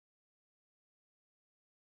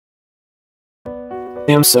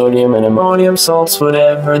Sodium and ammonium salts,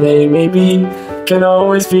 whatever they may be, can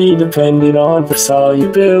always be depended on for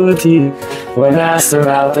solubility. When asked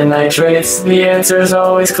about the nitrates, the answer is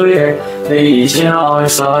always clear. They each and all are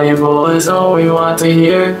soluble is all we want to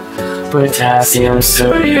hear. Potassium,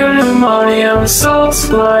 sodium, ammonium salts,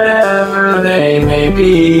 whatever they may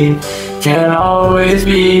be, can always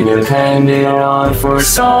be depended on for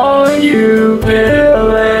solubility.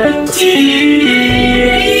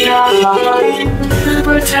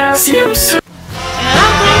 Potassium, sodium. And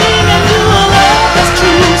I'm bringing you to a love that's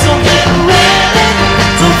true, so get ready,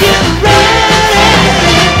 so get ready.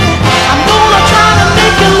 I'm gonna try to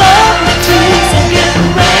make you love me too, so get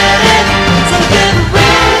ready, so get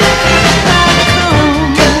ready.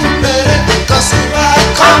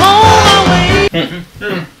 I'm on my way.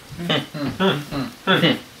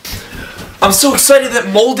 I'm so excited that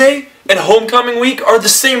Mole Day and Homecoming Week are the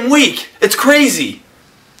same week. It's crazy.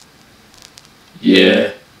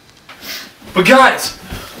 Yeah. But guys,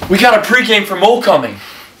 we got a pregame for Molecoming.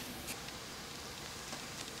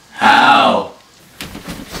 How?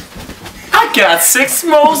 I got 6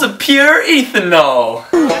 moles of pure ethanol.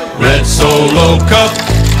 Red Solo Cup,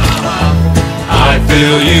 I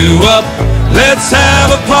fill you up. Let's have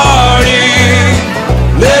a party.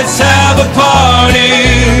 Let's have a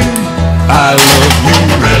party. I love you,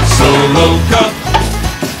 Red Solo Cup.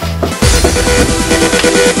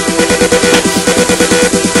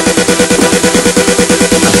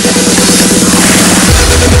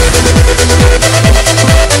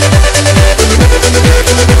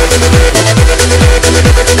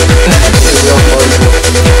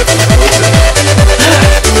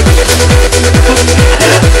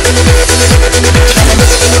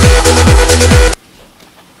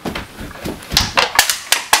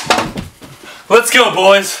 Let's go,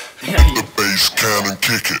 boys. The bass cannon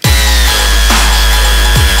kick it.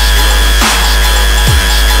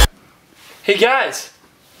 Hey guys,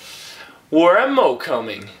 we're at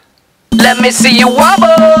Molecoming. Let me see you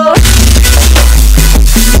wobble.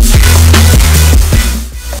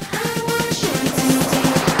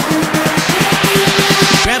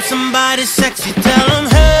 Grab somebody sexy, tell them,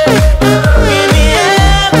 hey, give me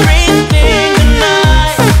everything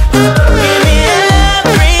tonight. Give me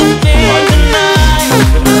everything tonight.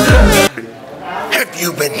 Have you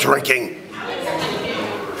been drinking?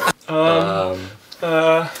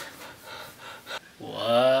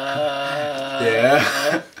 What?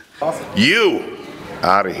 Yeah. You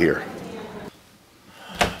out of here.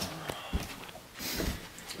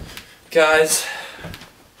 Guys,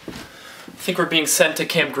 I think we're being sent to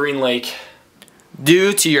Camp Green Lake.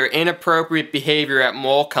 Due to your inappropriate behavior at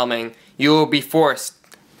Molecoming, you will be forced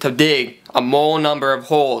to dig a mole number of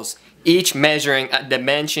holes, each measuring a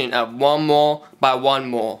dimension of 1 mole by 1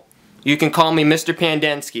 mole. You can call me Mr.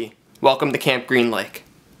 Pandensky. Welcome to Camp Green Lake.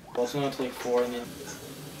 Also gonna take 4 and then...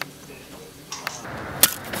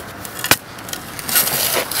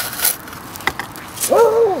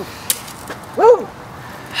 Woo! Woo!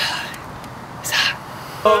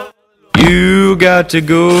 You got to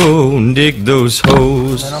go and dig those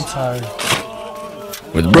holes. Man, I'm tired.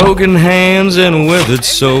 With broken hands and withered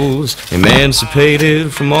souls,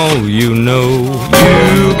 emancipated from all you know.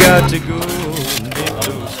 You got to go and dig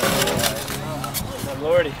those holes.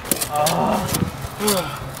 Lordy.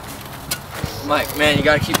 Mike, man, you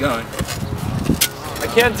gotta keep going. I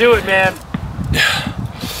can't do it, man.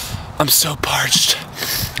 I'm so parched.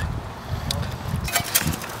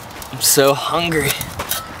 I'm so hungry.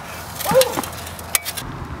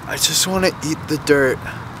 I just want to eat the dirt.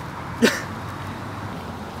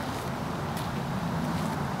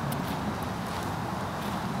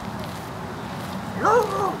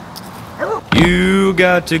 You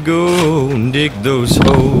got to go and dig those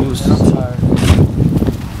holes. I'm tired.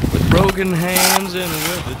 With broken hands and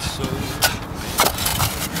withered souls.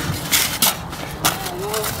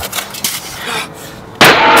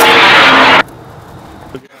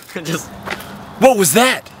 What was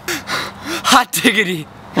that? Hot diggity!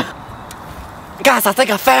 Guys, I think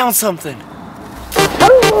I found something.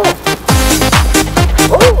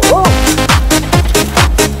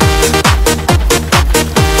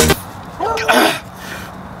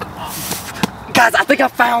 Guys, I think I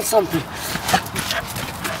found something.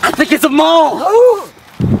 I think it's a mole.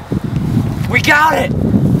 We got it.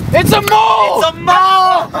 It's a mole. It's a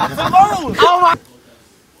mole. It's a mole. Oh my.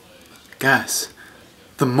 Guys,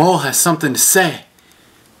 the mole has something to say.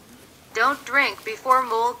 Don't drink before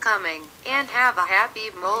Molecoming, and have a happy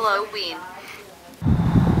Molo-ween.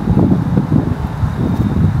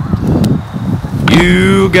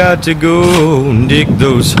 You got to go and dig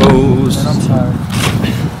those holes. Man, I'm tired.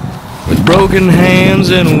 with broken hands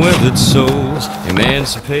and withered souls,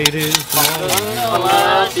 emancipated from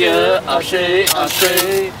alive, yeah, ashay,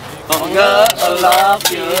 ashay. Hunger alive,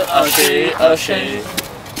 yeah, ashay, ashay.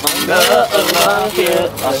 Hunger alive,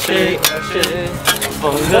 yeah, ashay, ashay.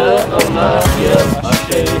 Hunger alive, yeah,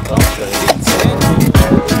 ashay,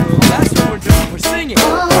 ashay.